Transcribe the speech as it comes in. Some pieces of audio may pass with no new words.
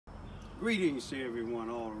Greetings to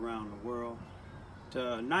everyone all around the world.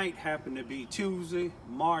 Tonight happened to be Tuesday,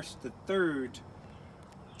 March the 3rd,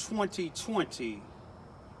 2020.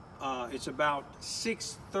 It's about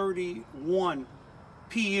 6:31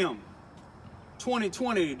 p.m.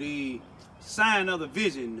 2020, the sign of the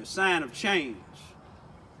vision, the sign of change.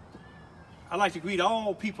 I'd like to greet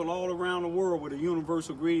all people all around the world with the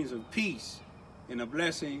universal greetings of peace and the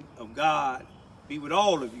blessing of God be with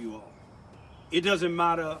all of you all. It doesn't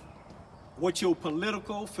matter what your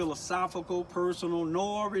political, philosophical, personal,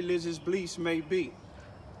 nor religious beliefs may be.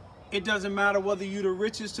 It doesn't matter whether you're the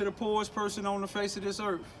richest to the poorest person on the face of this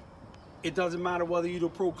earth. It doesn't matter whether you're the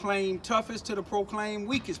proclaimed toughest to the proclaimed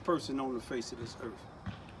weakest person on the face of this earth.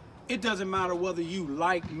 It doesn't matter whether you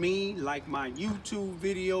like me, like my YouTube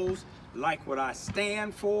videos, like what I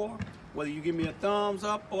stand for, whether you give me a thumbs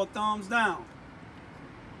up or a thumbs down.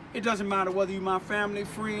 It doesn't matter whether you're my family,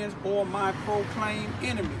 friends, or my proclaimed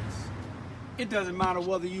enemies. It doesn't matter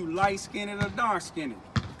whether you light-skinned or dark-skinned.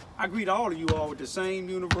 I greet all of you all with the same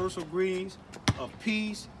universal greetings of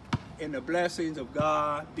peace and the blessings of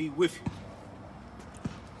God be with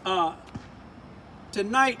you.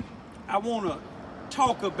 Tonight, I want to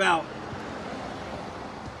talk about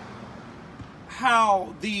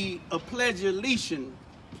how the Pledge of Allegiance,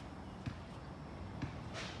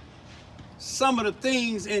 some of the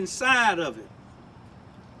things inside of it.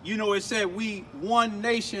 You know, it said we one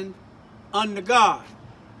nation under God.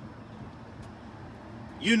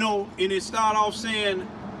 You know, and it started off saying,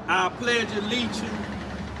 I pledge allegiance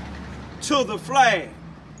to the flag.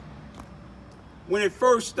 When it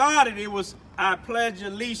first started, it was, I pledge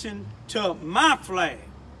allegiance to my flag.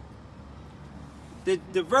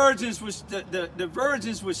 The versions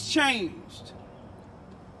was changed.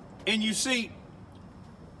 And you see,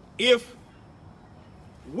 if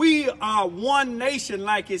we are one nation,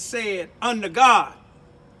 like it said, under God,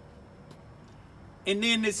 and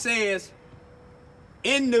then it says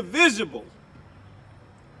indivisible,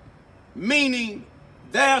 meaning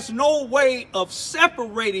there's no way of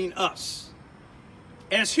separating us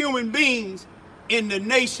as human beings in the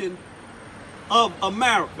nation of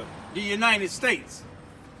America, the United States.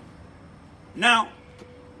 Now,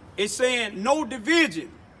 it's saying no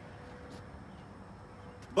division,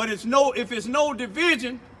 but if it's no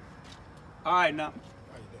division, all right now,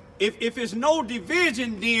 if it's no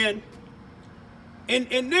division, then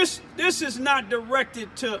and this is not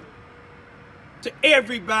directed to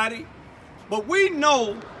everybody, but we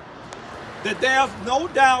know that there's no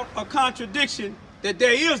doubt or contradiction that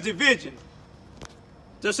there is division.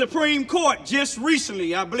 The Supreme Court just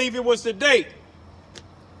recently, I believe it was today,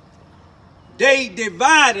 they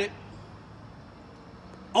divided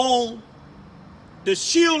on the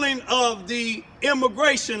shielding of the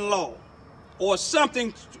immigration law or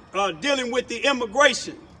something dealing with the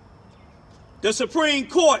immigration. The Supreme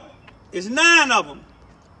Court is 9 of them.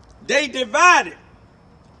 They divided.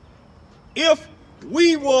 If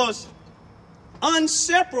we was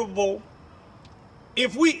inseparable,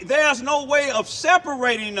 there's no way of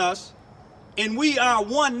separating us, and we are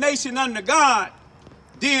one nation under God,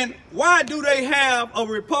 then why do they have a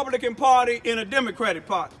Republican Party and a Democratic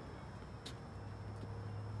Party?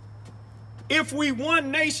 If we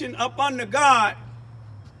one nation up under God,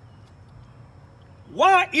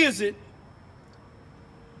 why is it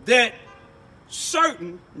that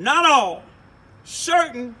certain, not all,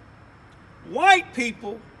 certain white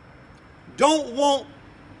people don't want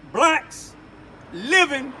blacks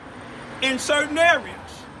living in certain areas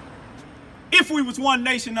if we was one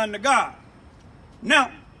nation under God? Now,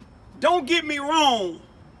 don't get me wrong,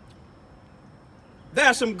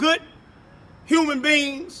 there's some good human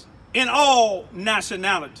beings in all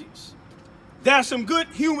nationalities. There's some good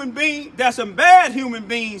human beings, there's some bad human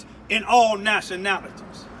beings in all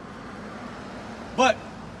nationalities. But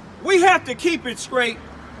we have to keep it straight,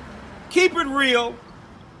 keep it real.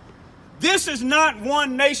 This is not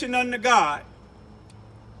one nation under God.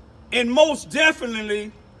 And most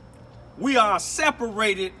definitely, we are a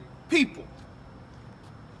separated people.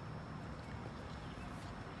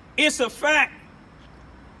 It's a fact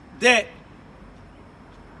that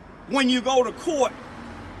when you go to court,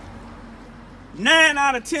 9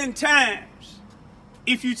 out of 10 times,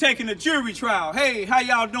 if you're taking a jury trial, hey, how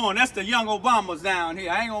y'all doing? That's the young Obamas down here.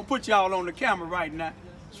 I ain't gonna put y'all on the camera right now.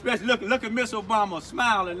 Especially look at Miss Obama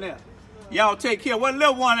smiling there. Y'all take care. What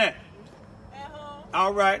little one at? At home.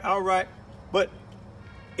 All right. But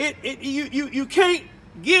you can't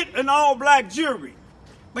get an all-black jury.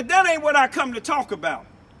 But that ain't what I come to talk about.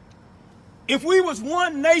 If we was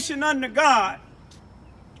one nation under God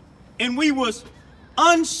and we was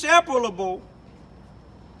inseparable,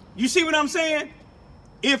 you see what I'm saying?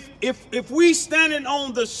 if we standing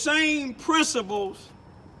on the same principles,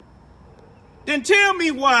 then tell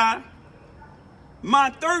me why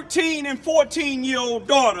my 13 and 14-year-old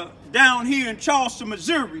daughter down here in Charleston,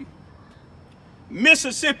 Missouri,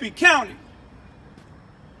 Mississippi County,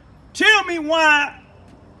 tell me why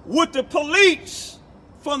would the police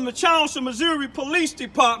from the Charleston, Missouri Police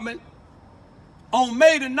Department on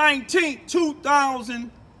May the 19th,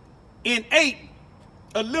 2008,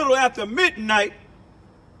 a little after midnight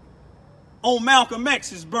on Malcolm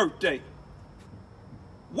X's birthday,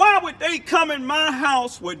 why would they come in my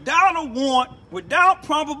house without a warrant, without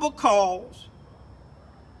probable cause?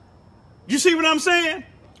 You see what I'm saying?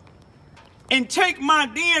 And take my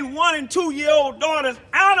then 1 and 2-year-old daughters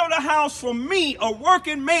out of the house from me, a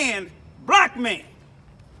working man, black man.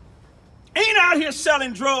 Ain't out here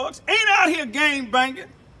selling drugs, ain't out here gang banging.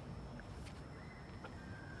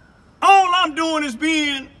 All I'm doing is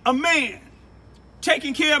being a man,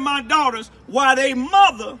 taking care of my daughters while they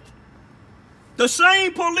mother, the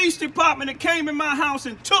same police department that came in my house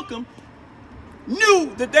and took them,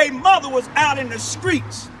 knew that their mother was out in the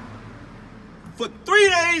streets for 3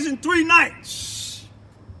 days and 3 nights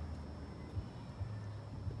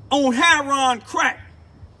on heroin crack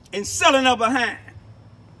and selling her behind.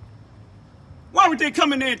 Why would they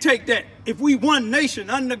come in there and take that if we one nation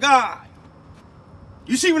under God?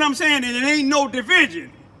 You see what I'm saying? And it ain't no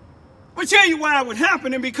division. I'll tell you why it would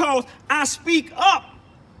happen, and because I speak up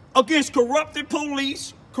against corrupted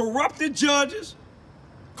police, corrupted judges,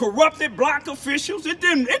 corrupted black officials. It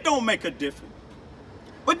don't make a difference.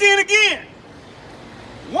 But then again,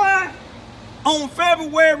 why on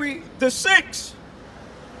February the 6th,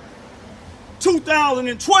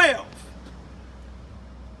 2012,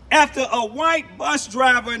 after a white bus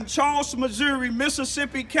driver in Charleston, Missouri,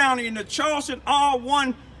 Mississippi County, in the Charleston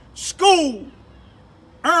R1 school,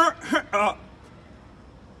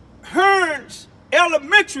 Hearns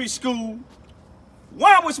Elementary School,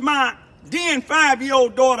 why was my then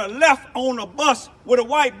 5-year-old daughter left on a bus with a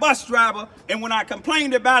white bus driver? And when I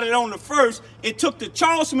complained about it on the 1st, it took the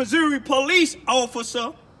Charleston, Missouri police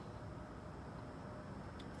officer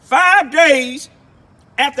 5 days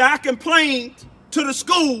after I complained to the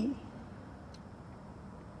school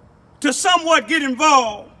to somewhat get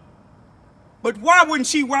involved. But why wouldn't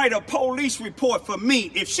she write a police report for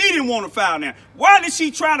me if she didn't want to file now? Why did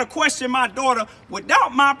she try to question my daughter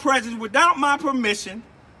without my presence, without my permission,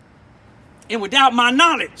 and without my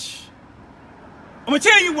knowledge? I'm going to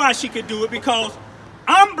tell you why she could do it. Because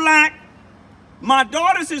I'm black, my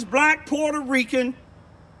daughter's is black, Puerto Rican,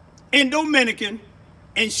 and Dominican,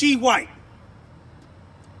 and she white.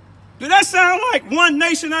 Does that sound like one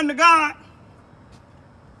nation under God?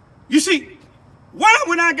 You see, why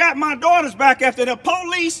when I got my daughters back after the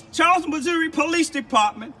police, Charleston, Missouri Police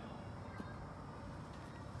Department,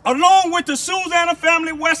 along with the Susanna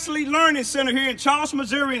Family Wesley Learning Center here in Charleston,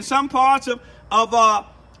 Missouri, and some parts of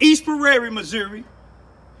East Prairie, Missouri,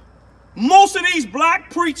 most of these black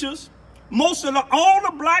preachers, all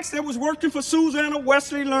the blacks that was working for Susanna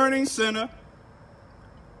Wesley Learning Center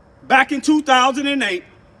back in 2008,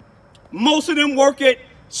 most of them work at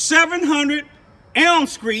 700 Elm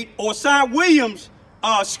Street or Cy Williams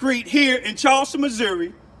Street here in Charleston,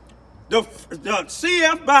 Missouri. The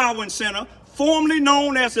C.F. Bowen Center, formerly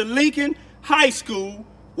known as the Lincoln High School,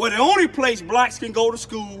 where the only place blacks can go to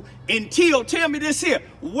school until, tell me this here,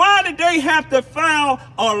 why did they have to file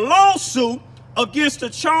a lawsuit against the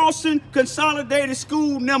Charleston Consolidated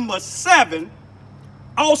School number 7,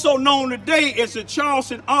 also known today as the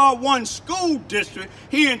Charleston R1 School District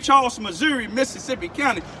here in Charleston, Missouri, Mississippi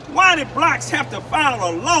County? Why did blacks have to file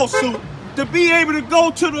a lawsuit to be able to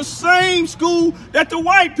go to the same school that the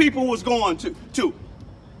white people was going to?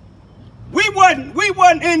 We wasn't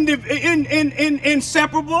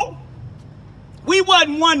inseparable. We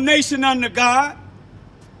wasn't one nation under God.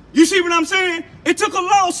 You see what I'm saying? It took a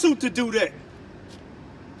lawsuit to do that.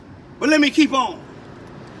 But let me keep on.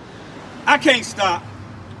 I can't stop.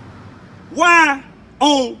 Why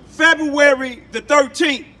on February the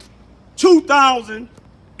 13th,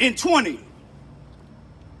 2020,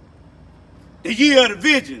 the year of the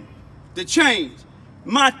vision, the change,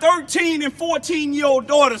 my 13 and 14-year-old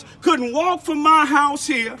daughters couldn't walk from my house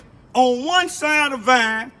here on one side of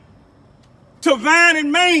Vine to Vine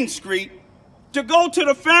and Main Street to go to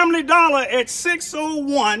the Family Dollar at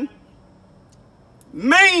 601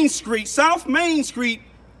 Main Street, South Main Street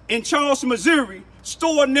in Charleston, Missouri,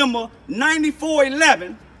 store number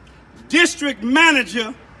 9411, district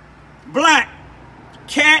manager, black,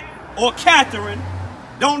 Cat or Catherine,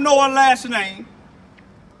 don't know her last name.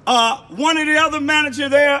 One of the other manager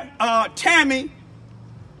there, Tammy,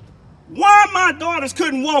 Why my daughters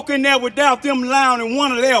couldn't walk in there without them allowing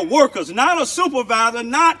one of their workers, not a supervisor,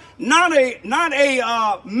 not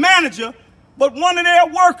a manager, but one of their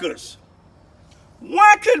workers?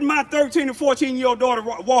 Why couldn't my 13 and 14-year-old daughter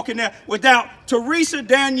walk in there without Teresa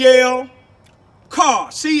Danielle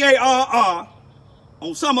Carr, C-A-R-R?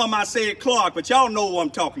 On some of them I say it Clark, but y'all know what I'm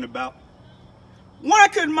talking about. Why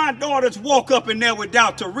couldn't my daughters walk up in there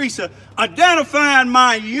without Teresa identifying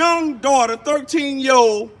my young daughter,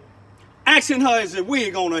 13-year-old, asking her is a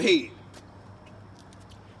wig on her head?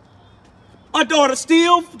 My daughter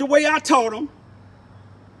still, the way I taught them,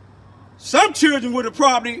 some children would have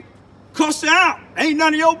probably cussed her out. Ain't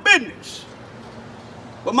none of your business.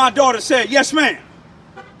 But my daughter said, yes, ma'am.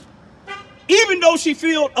 Even though she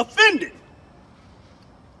felt offended.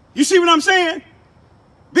 You see what I'm saying?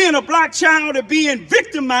 Being a black child and being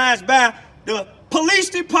victimized by the police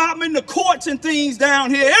department, the courts and things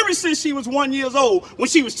down here ever since she was 1 year old when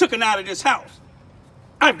she was taken out of this house.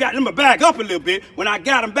 I've gotten them back up a little bit. When I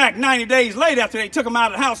got them back 90 days later after they took them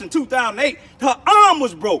out of the house in 2008, her arm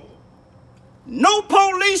was broke. No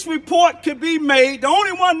police report could be made. The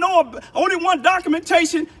only one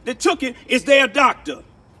documentation that took it is their doctor.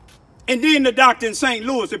 And then the doctor in St.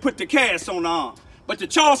 Louis that put the cast on the arm. But the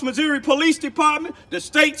Charles, Missouri Police Department, the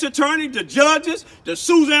state's attorney, the judges, the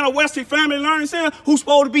Susanna Wesley Family Learning Center, who's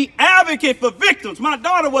supposed to be advocate for victims. My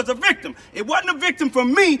daughter was a victim. It wasn't a victim for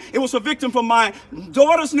me. It was a victim for my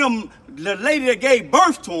daughters, the lady that gave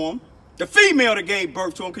birth to them, the female that gave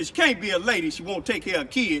birth to them, because she can't be a lady. She won't take care of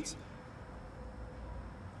kids.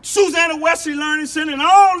 Susanna Wesley Learning Center and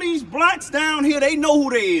all these blacks down here, they know who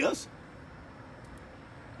they is.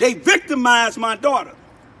 They victimized my daughter.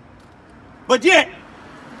 But yet,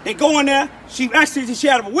 they go in there, she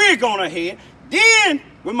had a wig on her head. Then,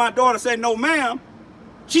 when my daughter said, no, ma'am,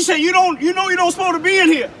 she said, you know you don't supposed to be in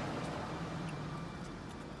here.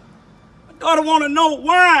 My daughter want to know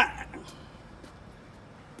why.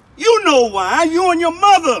 You know why. You and your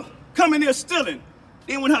mother come in here stealing.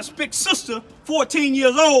 Then when her big sister, 14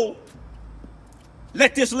 years old,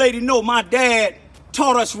 let this lady know my dad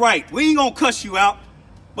taught us right. We ain't gonna cuss you out,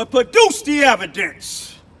 but produce the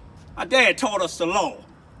evidence. My dad taught us the law.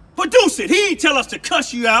 Produce it. He didn't tell us to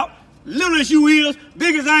cuss you out. Little as you is,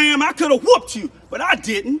 big as I am, I could have whooped you, but I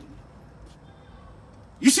didn't.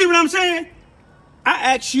 You see what I'm saying?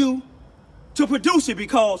 I asked you to produce it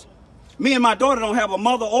because me and my daughter don't have a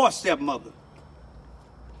mother or a stepmother.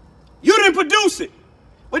 You didn't produce it.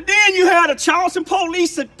 But then you had a Charleston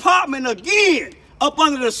Police Department again, up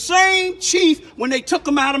under the same chief when they took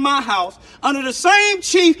him out of my house, under the same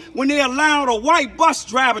chief when they allowed a white bus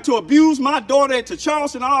driver to abuse my daughter at the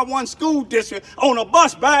Charleston R1 school district on a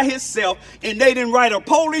bus by himself, and they didn't write a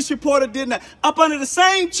police report or didn't. Up under the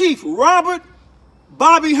same chief, Robert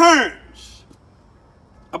Bobby Hearns.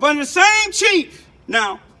 Up under the same chief.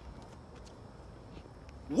 Now,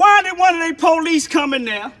 why did one of their police come in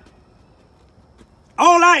there?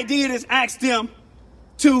 All I did is ask them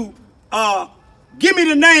to give me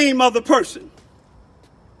the name of the person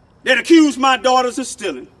that accused my daughters of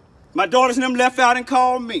stealing. My daughters and them left out and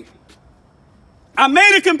called me. I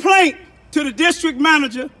made a complaint to the district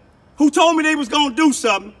manager who told me they was going to do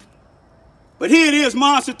something. But here it is,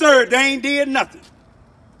 March the 3rd, they ain't did nothing.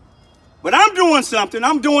 But I'm doing something.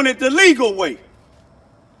 I'm doing it the legal way.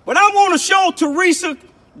 But I want to show Teresa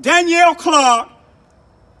Danielle Clark,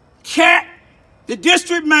 Kat, the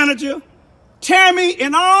district manager, Tammy,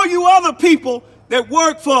 and all you other people that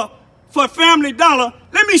work for Family Dollar.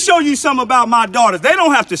 Let me show you something about my daughters. They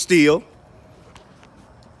don't have to steal.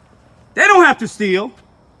 They don't have to steal.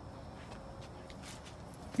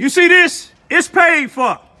 You see this? It's paid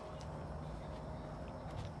for.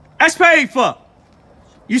 That's paid for.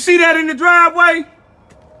 You see that in the driveway?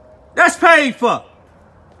 That's paid for.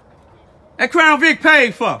 That Crown Vic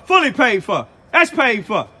paid for, fully paid for. That's paid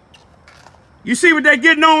for. You see what they're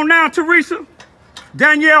getting on now, Teresa?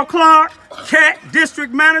 Danielle Clark, Kat,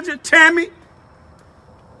 district manager, Tammy.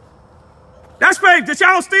 That's paid. Did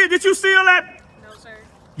y'all steal? Did you steal that? No, sir.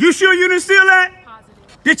 You sure you didn't steal that?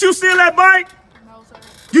 Positive. Did you steal that bike? No, sir.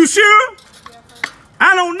 You sure? Yes, sir.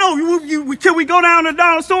 I don't know. Can we go down to the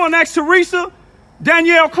dollar store and ask Teresa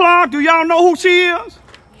Danielle Clark? Do y'all know who she is?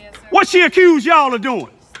 Yes, sir. What she accused y'all of doing?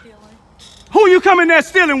 Stealing. Who you coming there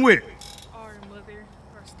stealing with? Our mother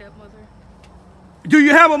or stepmother. Do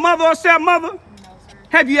you have a mother or stepmother? No, sir.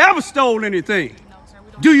 Have you ever stole anything? No, sir.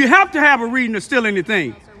 We don't. Do you have to have a reason to steal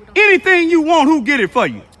anything? No, sir, we don't. Anything you want, who get it for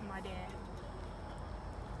you? My dad.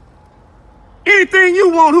 Anything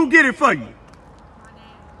you want, who get it for you? My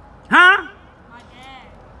dad. Huh? My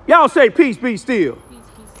dad. Y'all say peace be still. Peace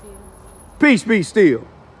be still. Peace be still.